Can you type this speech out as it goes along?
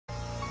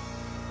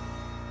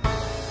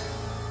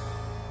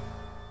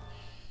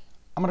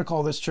I'm going to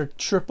call this trick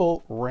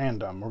triple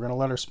random. We're going to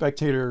let our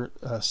spectator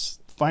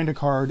find a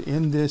card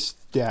in this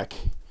deck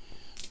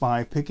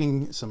by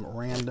picking some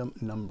random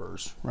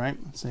numbers, right?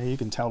 So you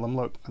can tell them,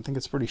 look, I think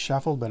it's pretty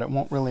shuffled, but it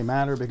won't really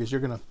matter because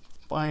you're going to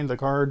find the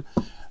card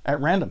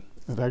at random.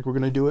 In fact, we're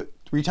going to do it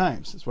 3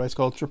 times. That's why it's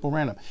called triple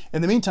random.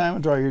 In the meantime, I'll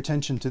draw your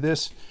attention to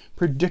this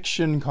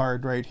prediction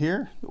card right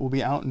here. It will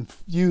be out in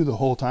view the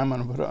whole time.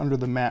 I'm going to put it under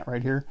the mat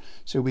right here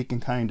so we can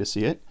kind of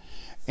see it.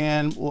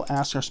 And we'll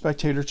ask our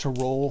spectator to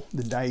roll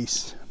the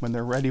dice when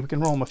they're ready. We can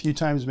roll them a few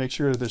times to make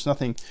sure that there's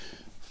nothing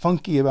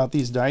funky about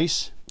these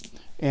dice,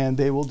 and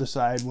they will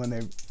decide when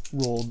they've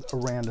rolled a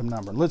random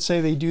number. Let's say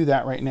they do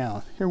that right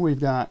now. Here we've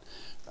got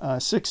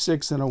 6,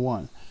 6, and a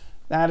 1.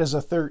 That is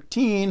a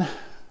 13,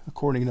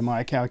 according to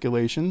my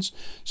calculations.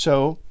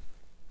 So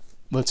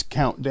let's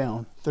count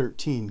down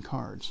 13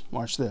 cards.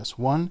 Watch this.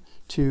 1,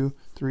 2,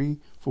 3,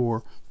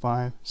 4,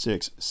 5,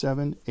 6,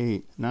 7,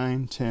 8,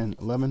 9, 10,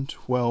 11,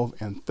 12,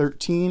 and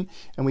 13.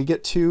 And we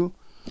get to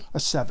a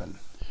 7.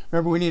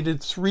 Remember, we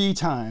needed 3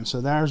 times.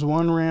 So there's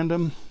one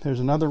random. There's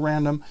another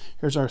random.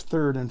 Here's our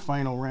third and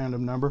final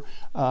random number.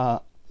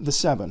 The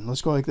 7.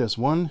 Let's go like this.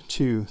 1,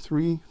 2,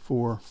 3,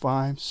 4,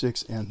 5,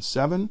 6, and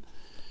 7.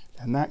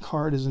 And that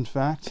card is, in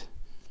fact,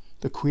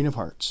 the Queen of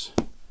Hearts.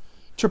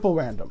 Triple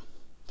random.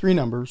 3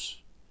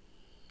 numbers,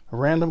 a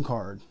random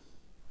card,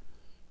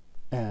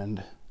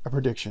 and a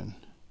prediction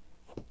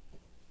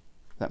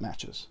that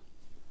matches.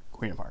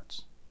 Queen of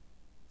Hearts.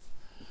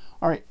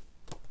 All right.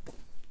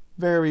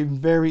 Very,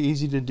 very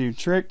easy to do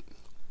trick.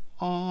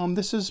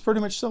 This is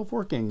pretty much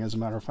self-working, as a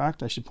matter of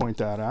fact. I should point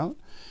that out.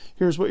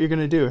 Here's what you're going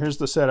to do. Here's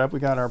the setup. We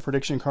got our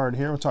prediction card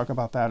here. We'll talk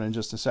about that in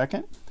just a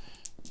second.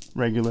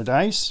 Regular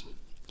dice.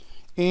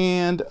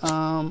 And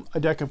a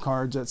deck of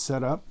cards that's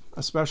set up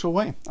a special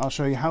way. I'll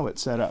show you how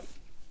it's set up.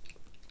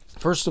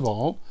 First of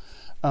all,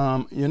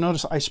 you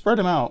notice I spread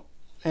them out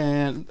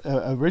and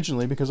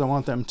originally because I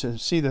want them to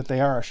see that they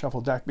are a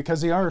shuffled deck,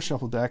 because they are a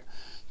shuffled deck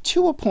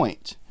to a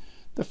point.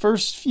 The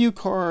first few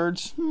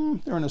cards,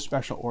 they're in a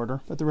special order,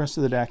 but the rest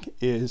of the deck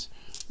is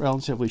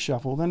relatively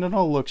shuffled, and it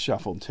all looks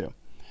shuffled too.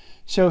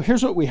 So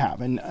here's what we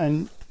have,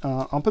 and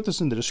I'll put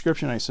this in the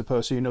description, I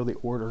suppose, so you know the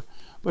order.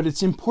 But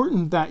it's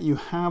important that you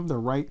have the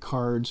right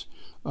cards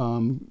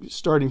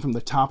starting from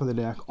the top of the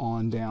deck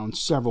on down,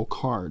 several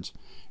cards.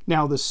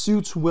 Now the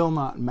suits will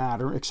not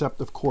matter,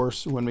 except of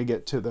course when we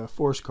get to the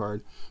force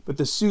card, but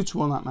the suits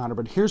will not matter.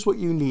 But here's what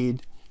you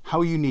need,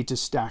 how you need to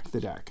stack the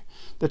deck.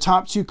 The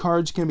top 2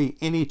 cards can be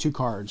any 2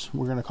 cards.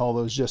 We're going to call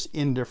those just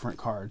indifferent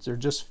cards. They're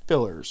just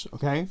fillers,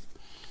 okay?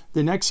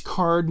 The next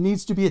card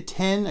needs to be a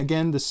 10.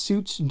 Again, the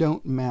suits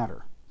don't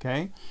matter,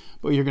 okay?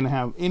 But you're going to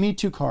have any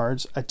 2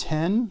 cards, a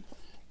 10,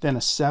 then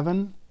a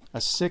 7,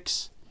 a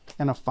 6,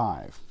 and a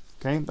 5,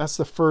 okay? That's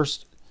the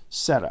first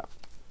setup.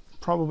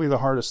 Probably the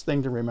hardest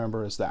thing to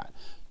remember is that.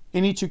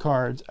 Any 2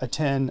 cards, a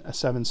 10, a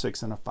 7,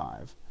 6, and a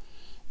 5.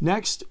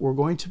 Next, we're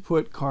going to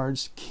put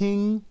cards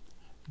king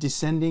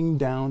descending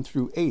down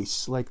through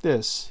ace, like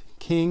this.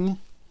 King,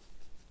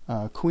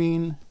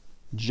 queen,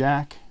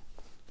 jack,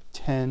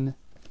 10,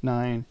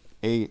 9,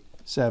 8,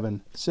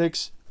 7,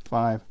 6,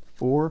 5,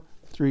 4,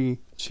 3,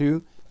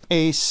 2,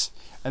 ace,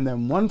 and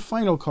then one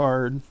final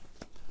card,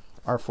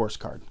 our force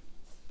card.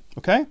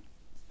 Okay?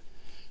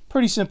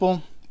 Pretty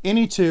simple.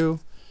 Any 2,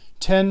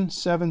 10,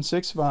 7,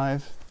 6,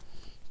 5,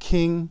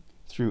 king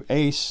through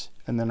ace,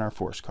 and then our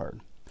force card.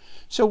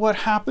 So what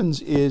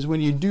happens is when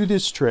you do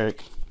this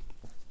trick,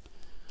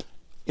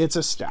 it's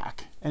a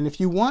stack. And if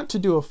you want to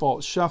do a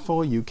false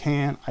shuffle, you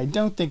can. I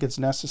don't think it's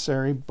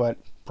necessary, but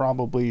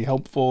probably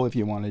helpful if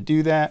you want to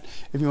do that.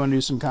 If you want to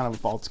do some kind of a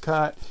false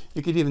cut,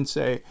 you could even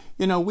say,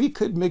 you know, we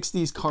could mix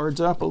these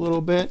cards up a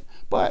little bit,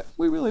 but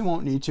we really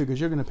won't need to because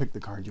you're going to pick the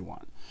card you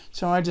want.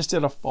 So I just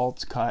did a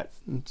false cut.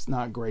 It's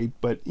not great,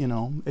 but you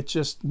know, it's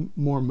just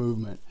more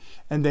movement.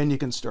 And then you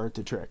can start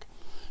the trick.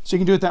 So you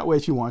can do it that way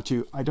if you want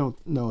to. I don't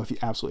know if you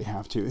absolutely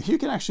have to. You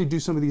can actually do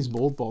some of these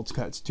bold false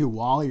cuts too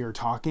while you're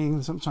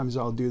talking. Sometimes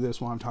I'll do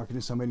this while I'm talking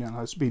to somebody, and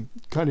I'll just be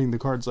cutting the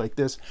cards like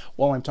this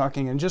while I'm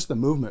talking, and just the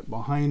movement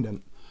behind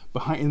them,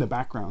 in the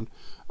background,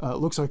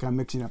 looks like I'm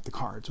mixing up the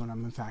cards when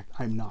in fact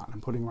I'm not.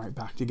 I'm putting right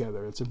back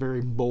together. It's a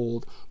very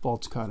bold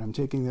false cut. I'm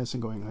taking this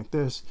and going like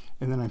this,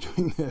 and then I'm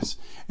doing this,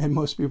 and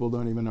most people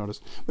don't even notice.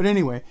 But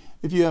anyway,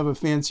 if you have a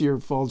fancier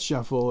false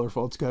shuffle or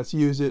false cuts,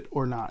 use it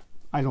or not.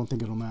 I don't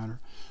think it'll matter.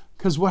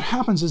 Because what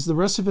happens is the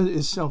rest of it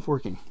is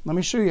self-working. Let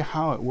me show you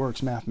how it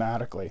works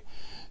mathematically.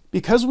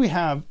 Because we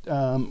have,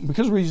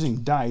 because we're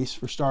using dice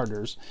for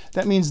starters,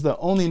 that means the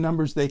only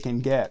numbers they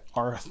can get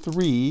are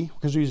 3,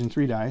 because we're using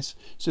 3 dice.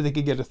 So they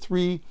could get a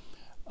 3.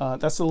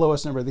 That's the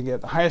lowest number they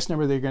get. The highest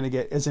number they're going to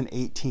get is an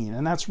 18.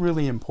 And that's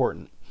really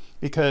important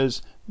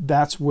because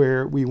that's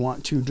where we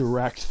want to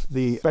direct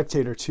the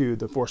spectator to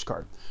the force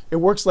card. It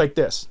works like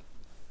this.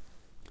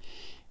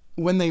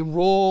 When they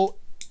roll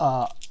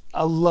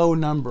a low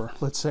number,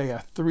 let's say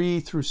a 3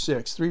 through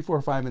 6, 3,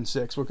 4, 5, and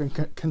 6, we're going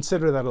to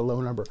consider that a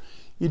low number.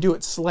 You do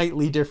it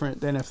slightly different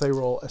than if they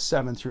roll a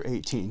 7 through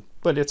 18,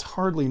 but it's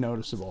hardly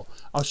noticeable.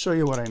 I'll show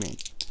you what I mean.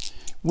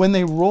 when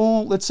they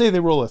roll, let's say they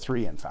roll a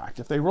 3, in fact.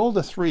 If they rolled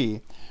a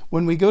 3,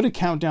 when we go to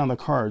count down the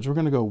cards, we're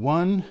going to go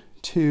 1,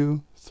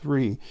 2,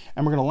 3,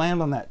 and we're going to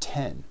land on that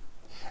 10.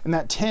 And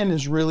that 10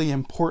 is really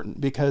important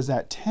because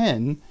that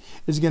 10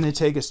 is going to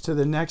take us to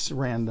the next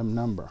random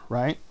number,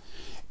 right?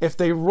 If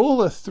they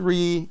roll a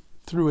 3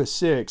 through a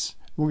 6,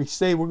 we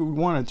say we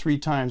want it 3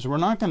 times, we're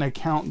not going to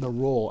count the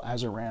roll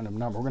as a random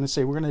number. We're going to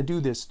say we're going to do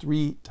this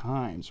 3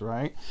 times,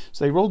 right?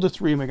 So they rolled a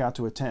 3 and we got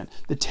to a 10.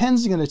 The 10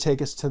 is going to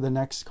take us to the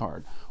next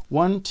card.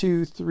 1,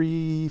 2,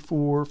 3,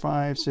 4,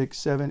 5, 6,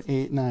 7,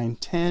 8, 9,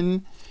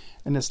 10.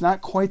 And it's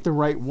not quite the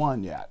right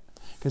one yet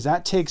because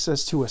that takes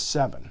us to a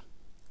 7.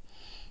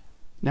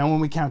 Now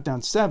when we count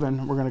down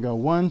 7, we're going to go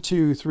 1,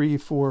 2, 3,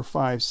 4,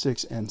 5,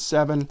 6, and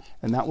 7,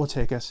 and that will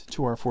take us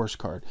to our force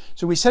card.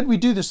 So we said we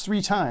do this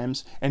 3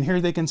 times, and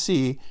here they can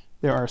see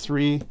there are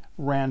 3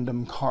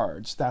 random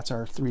cards. That's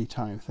our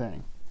 3-time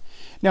thing.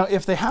 Now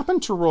if they happen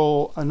to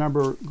roll a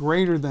number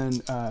greater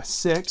than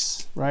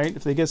 6, right?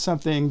 If they get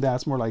something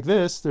that's more like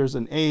this, there's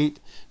an 8,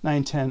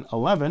 9, 10,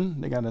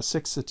 11. They got a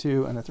 6, a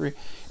 2, and a 3.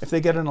 If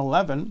they get an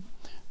 11,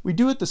 we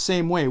do it the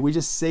same way, we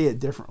just say it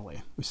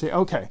differently. We say,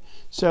 okay,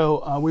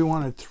 so we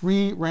wanted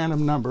 3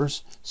 random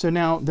numbers, so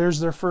now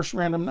there's their first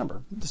random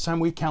number. This time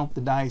we count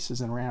the dice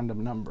as a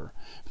random number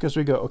because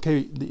we go,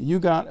 okay, you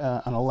got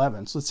an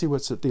 11, so let's see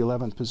what's at the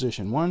 11th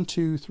position. 1,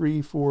 2,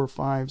 3, 4,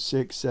 5,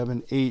 6,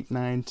 7, 8,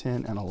 9,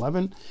 10, and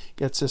 11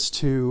 gets us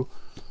to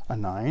a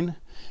 9,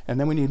 and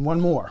then we need one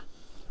more,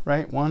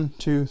 right? 1,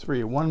 2,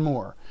 3, one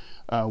more.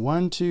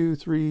 1, 2,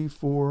 3,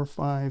 4,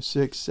 5,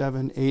 6,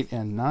 7, 8,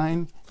 and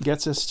 9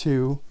 gets us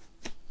to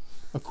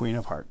a Queen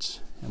of Hearts.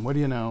 And what do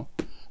you know?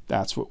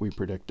 That's what we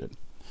predicted.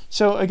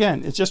 So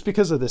again, it's just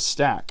because of this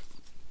stack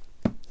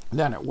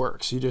that it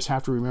works. You just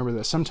have to remember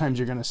that sometimes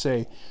you're going to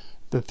say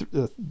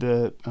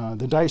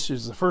the dice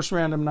is the first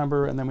random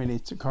number, and then we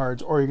need 2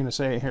 cards, or you're going to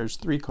say, here's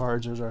 3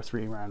 cards, there's our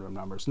 3 random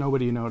numbers.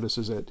 Nobody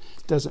notices it.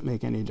 Doesn't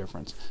make any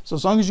difference. So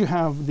as long as you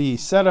have the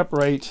setup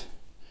right,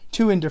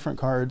 2 indifferent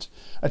cards,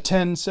 a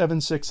 10, 7,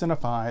 6, and a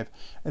 5,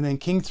 and then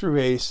king through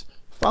ace,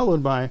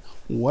 followed by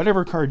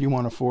whatever card you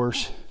want to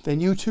force,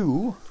 then you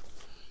too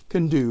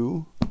can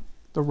do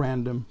the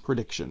random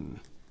prediction.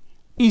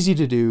 Easy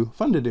to do,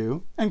 fun to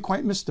do, and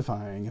quite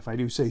mystifying if I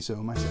do say so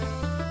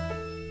myself.